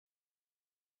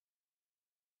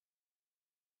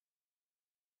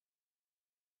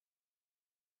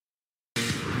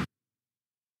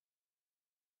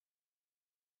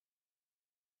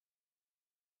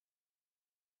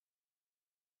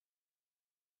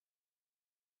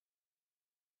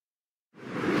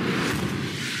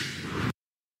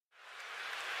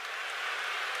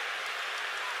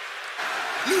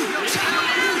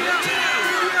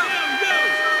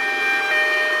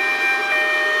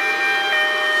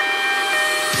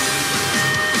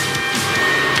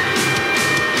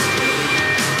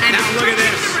Now look at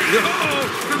this.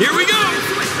 Oh, here we go.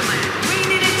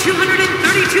 Weighing in at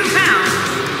 232 pounds,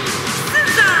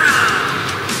 Cesaro.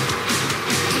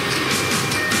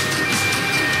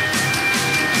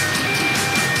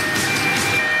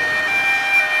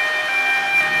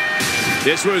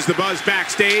 This was the buzz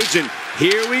backstage, and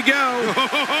here we go.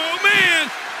 Oh, man.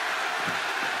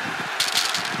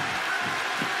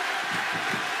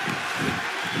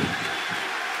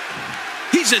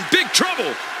 He's in big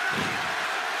trouble.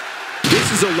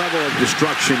 This is a level of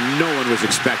destruction no one was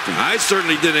expecting. I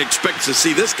certainly didn't expect to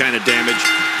see this kind of damage.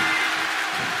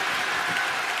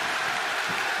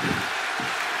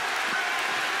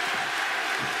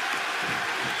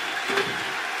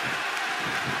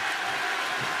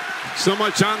 So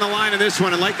much on the line in this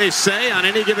one, and like they say, on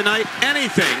any given night,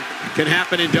 anything can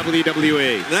happen in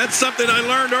WWE. That's something I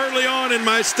learned early on in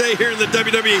my stay here in the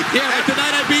WWE. Yeah, like the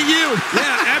night I beat you.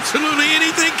 Yeah, absolutely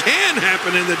anything can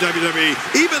happen in the WWE,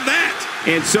 even that.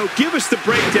 And so give us the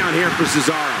breakdown here for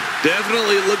Cesaro.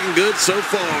 Definitely looking good so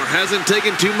far. Hasn't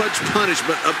taken too much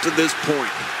punishment up to this point.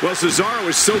 Well, Cesaro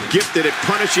is so gifted at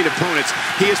punishing opponents,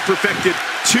 he has perfected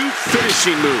two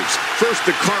finishing moves. First,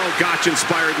 the Karl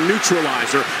Gotch-inspired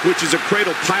neutralizer, which is a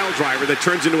cradle pile driver that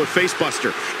turns into a facebuster.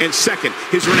 And second,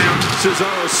 his renowned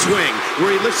Cesaro swing,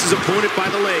 where he lifts his opponent by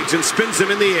the legs and spins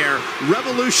them in the air,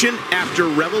 revolution after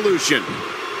revolution.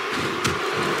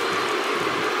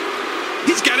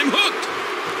 He's got him hooked.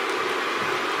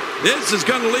 This is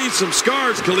going to leave some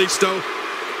scars, Kalisto.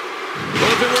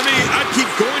 Well, if it were me, I'd keep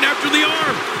going after the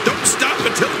arm. Don't stop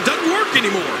until it doesn't work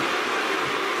anymore.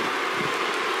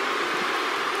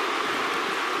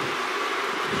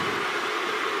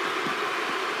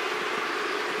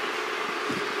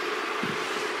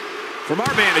 From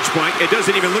our vantage point, it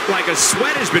doesn't even look like a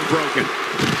sweat has been broken.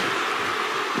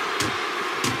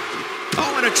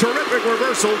 Oh, and a terrific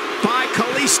reversal by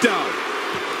Kalisto.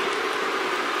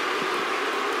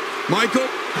 Michael,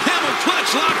 camel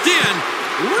clutch locked in,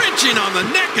 wrenching on the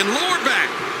neck and lower back.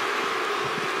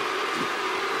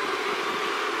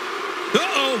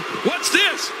 Uh-oh, what's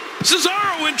this?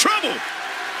 Cesaro in trouble.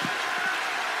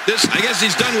 I guess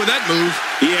he's done with that move.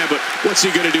 Yeah, but what's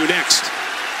he going to do next?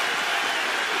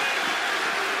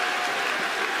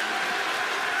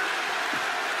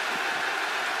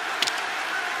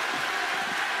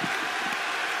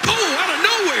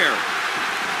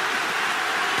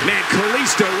 Man,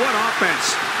 Kalisto, what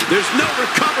offense. There's no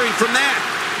recovering from that.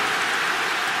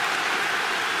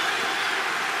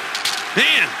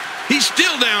 Man, he's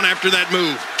still down after that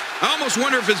move. I almost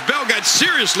wonder if his bell got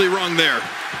seriously wrong there.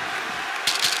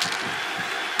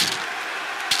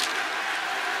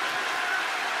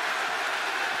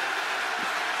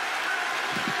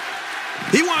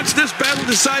 He wants this battle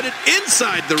decided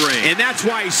inside the ring. And that's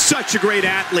why he's such a great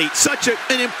athlete, such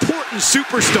an important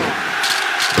superstar.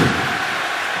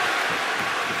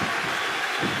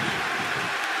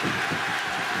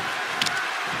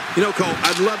 You know, Cole,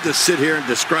 I'd love to sit here and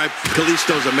describe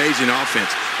Kalisto's amazing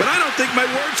offense, but I don't think my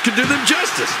words could do them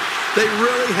justice. They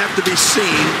really have to be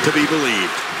seen to be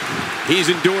believed.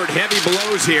 He's endured heavy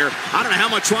blows here. I don't know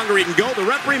how much longer he can go. The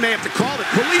referee may have to call it.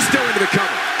 Kalisto into the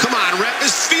cover. Come on, ref.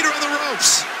 His feet are on the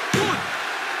ropes.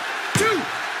 1,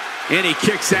 2. And he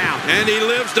kicks out. And he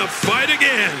lives to fight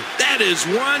again. That is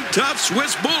one tough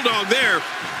Swiss bulldog there.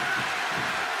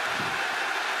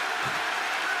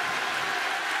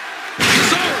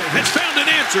 Has found an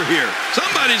answer here.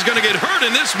 Somebody's going to get hurt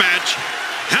in this match.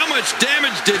 How much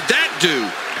damage did that do?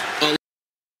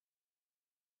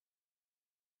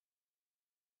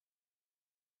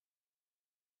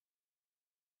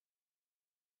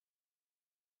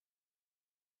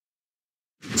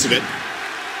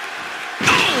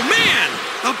 Oh, man!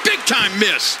 A big-time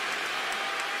miss.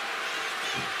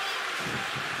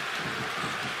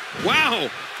 Wow,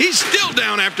 he's still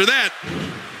down after that.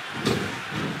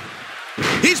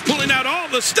 He's pulling out all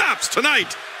the stops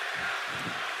tonight.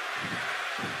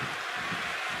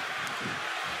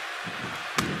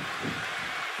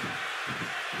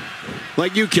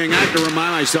 Like you, King, I have to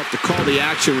remind myself to call the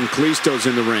action when Kalisto's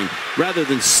in the ring, rather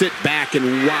than sit back and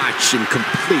watch in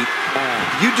complete awe.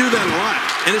 You do that a lot,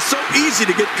 and it's so easy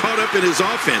to get caught up in his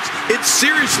offense. It's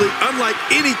seriously unlike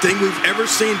anything we've ever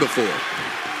seen before.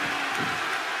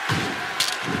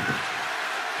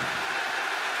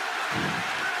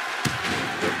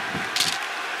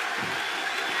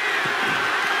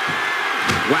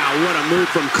 Wow, what a move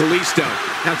from Kalisto.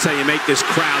 That's how you make this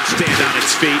crowd stand on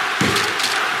its feet.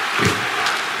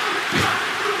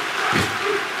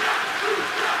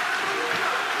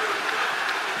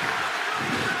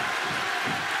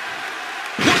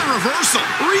 Reversal!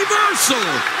 Reversal!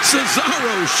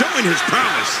 Cesaro showing his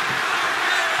prowess.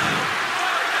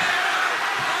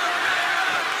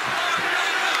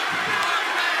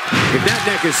 If that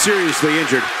neck is seriously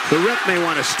injured, the ref may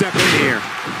want to step in here.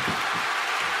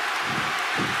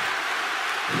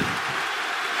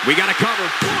 We got a cover.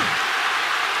 1,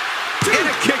 2. And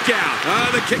a kick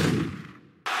out. The kick.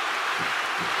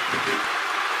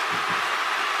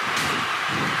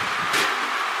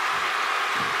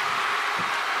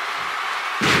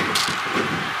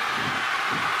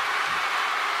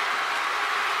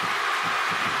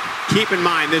 Keep in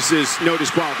mind, this is no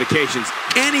disqualifications.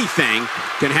 Anything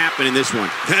can happen in this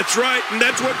one. That's right, and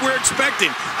that's what we're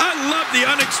expecting. I love the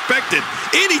unexpected.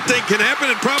 Anything can happen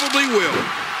and probably will.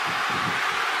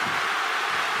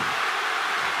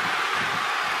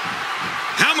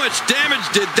 How much damage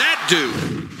did that do?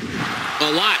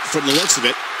 A lot from the looks of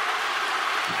it.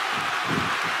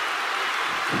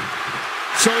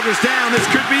 Shoulders down. This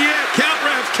could be it. Count,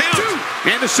 ref, count. 2.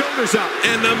 And the shoulders up.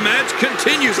 And the match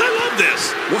continues. I love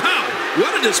this. Wow,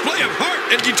 what a display of heart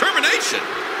and determination.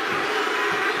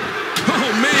 Oh,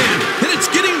 man, and it's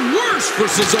getting worse for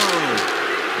Cesaro.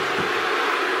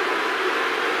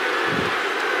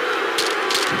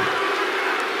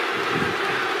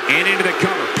 And into the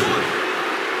cover.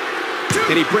 1, 2.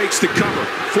 And he breaks the cover,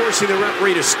 forcing the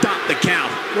referee to stop the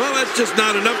count. Well, that's just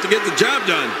not enough to get the job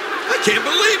done. I can't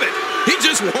believe it. He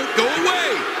just won't go away.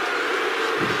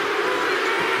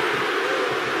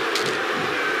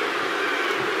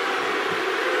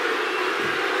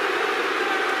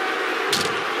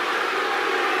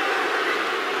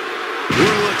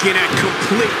 We're looking at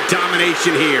complete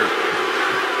domination here.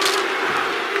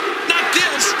 Not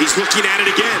this. He's looking at it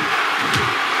again.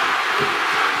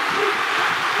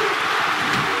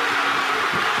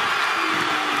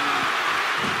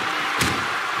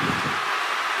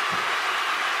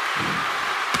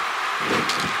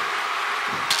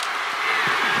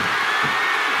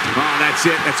 Oh, that's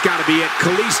it. That's got to be it.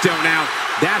 Kalisto now.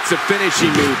 That's a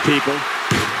finishing move, people.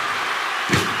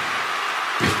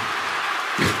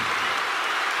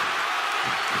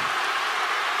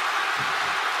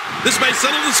 This may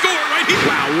settle the score right here.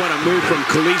 Wow, what a move from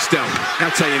Kalisto.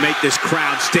 That's how you make this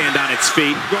crowd stand on its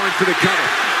feet. Going for the cover.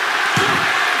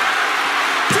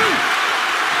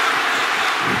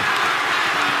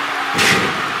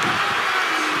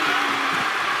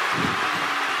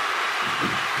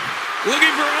 1, 2.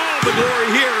 Looking for all the glory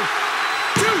here.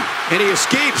 2. And he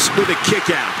escapes with a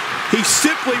kick out. He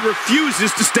simply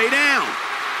refuses to stay down.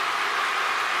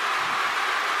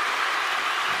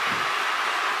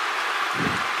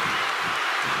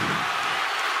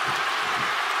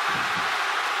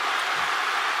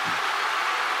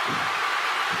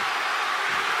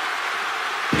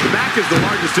 Is the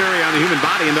largest area on the human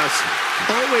body and thus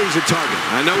always a target.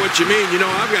 I know what you mean. You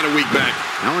know I've got a weak back.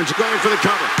 Owens going for the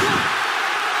cover.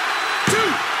 1,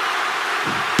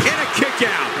 2. And a kick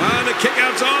out. The kick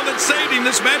out's all that saved him.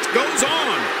 This match goes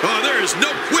on. Oh, there is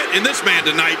no quit in this man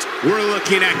tonight. We're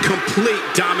looking at complete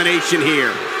domination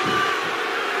here.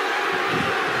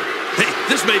 Hey,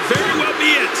 this may very well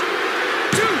be it.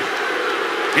 2.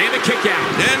 And a kick out.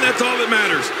 And that's all that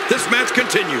matters. This match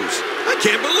continues. I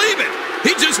can't believe it.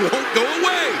 He just won't go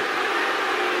away.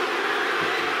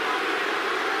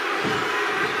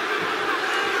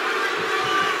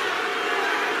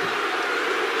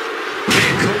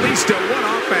 And Kalisto, what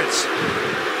offense.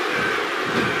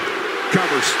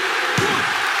 Covers. 1,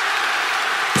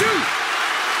 2.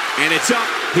 And it's up.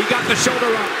 He got the shoulder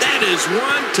up. That is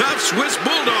one tough Swiss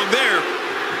Bulldog there.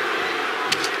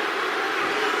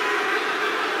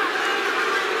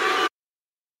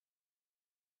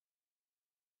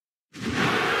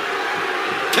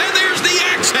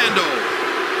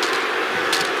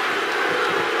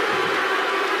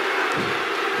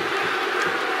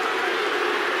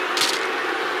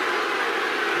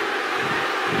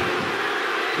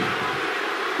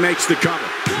 Makes the cover. 1,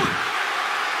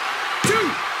 2.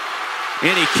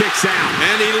 And he kicks out.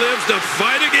 And he lives to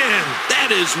fight again.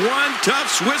 That is one tough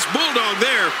Swiss Bulldog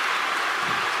there.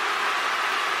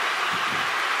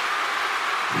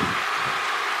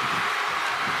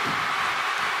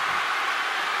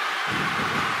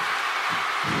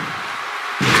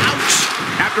 Ouch!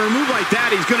 After a move like that,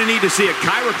 he's going to need to see a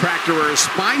chiropractor or a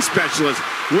spine specialist,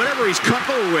 whatever he's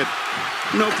comfortable with.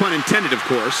 No pun intended, of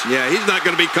course. Yeah, he's not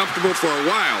going to be comfortable for a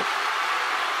while.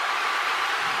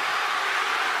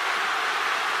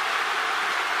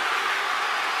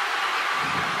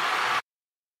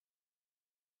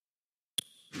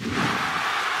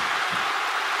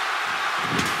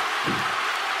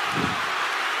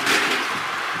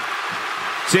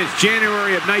 Since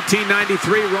January of 1993,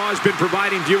 Raw has been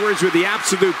providing viewers with the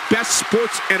absolute best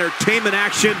sports entertainment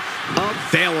action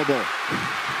available.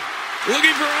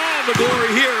 Looking for all the glory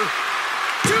here.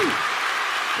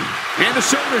 And the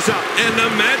shoulders up. And the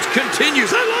match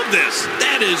continues. I love this.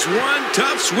 That is one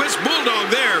tough Swiss Bulldog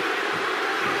there.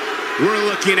 We're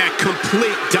looking at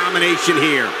complete domination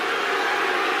here.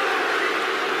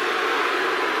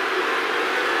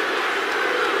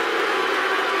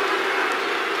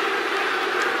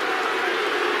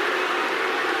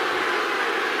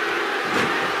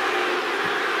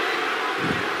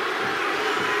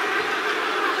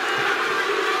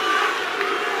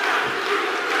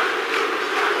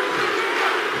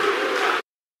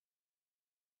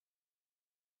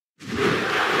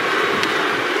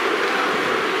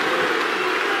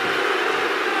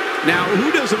 Now,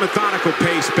 who does a methodical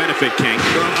pace benefit, King?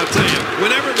 Well, I'll tell you,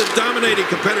 whenever the dominating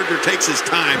competitor takes his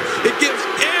time, it gives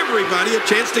everybody a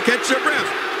chance to catch their breath.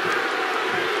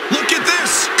 Look at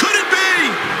this! Could it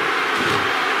be?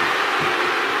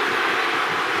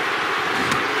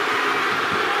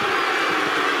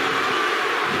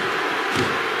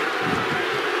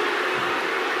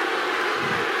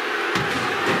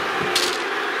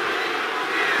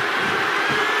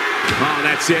 Oh,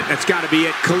 that's it. That's got to be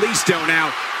it. Kalisto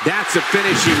now. That's a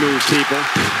finishing move, people.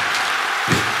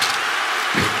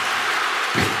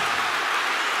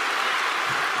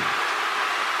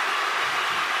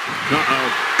 Uh-oh.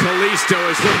 Kalisto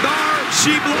is the...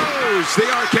 She blows the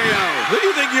RKO. Who do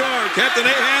you think you are, Captain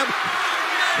Ahab?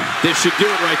 This should do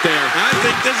it right there. I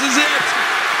think this is it.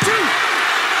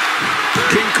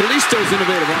 King, Kalisto's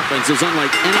innovative offense is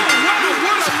unlike any... Oh, wow,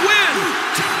 what a win!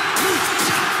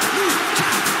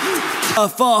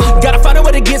 Gotta find a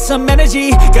way to get some energy.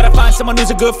 Gotta find someone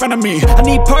who's a good friend of me. I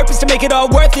need purpose to make it all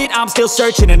worth it. I'm still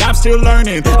searching and I'm still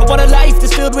learning. I want a life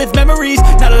that's filled with memories,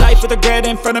 not a life with regret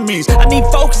in front of me. I need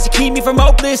focus to keep me from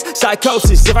hopeless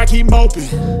psychosis if I keep moping.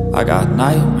 I got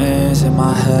nightmares in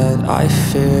my head. I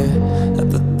fear that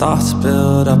the thoughts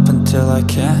build up until I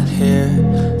can't hear,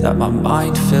 that my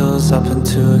mind fills up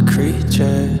into a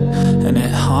creature, and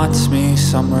it haunts me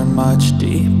somewhere much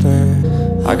deeper.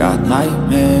 I got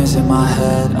nightmares in my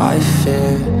head. I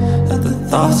fear that the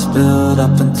thoughts build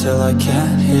up until I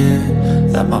can't hear,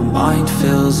 that my mind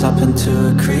fills up into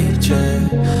a creature,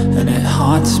 and it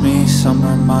haunts me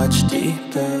somewhere much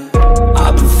deeper.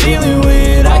 I've been feeling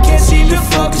weird, I can't seem to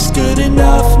focus good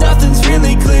enough. Nothing's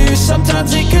really clear,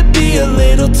 sometimes it could be a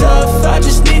little tough. I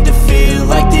just need to feel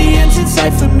like the end's in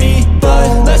sight for me,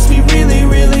 but let's be really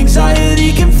real,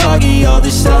 anxiety can foggy all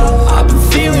this stuff. I've been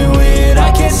feeling weird,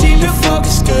 I can't seem to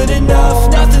focus good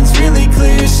enough. Nothing's really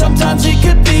clear, sometimes it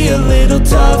could be a little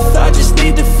tough. I just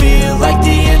need to feel like the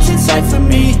end's in sight for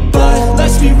me, but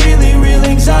let's be really real,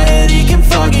 anxiety can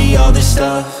foggy all this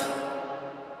stuff.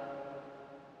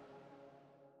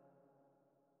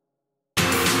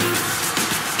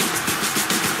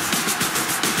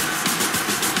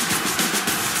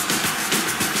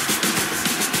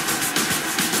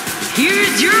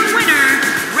 Here's your winner,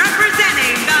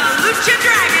 representing the Lucha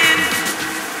Dragons,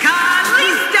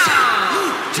 Kalisto.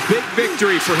 Big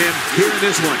victory for him here in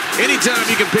this one. Anytime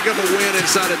you can pick up a win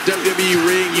inside a WWE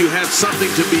ring, you have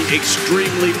something to be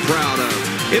extremely proud of.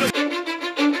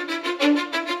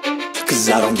 Cause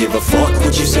I don't give a fuck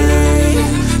what you say.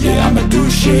 Yeah, I'ma do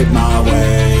shit my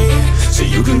way. So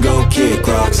you can go kick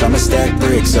rocks, I'ma stack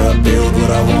bricks up, build what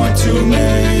I want to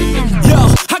make.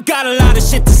 Yo, I got a lot of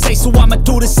shit to say, so I'ma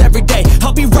do this every day.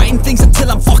 I'll be writing things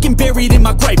until I'm fucking buried in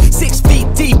my grave. 6 feet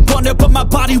deep under, but my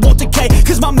body won't decay.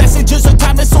 Cause my messages are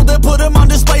timeless, so they'll put them on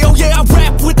display. Oh yeah, I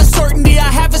rap with a certainty,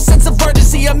 I have a sense of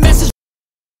urgency. A message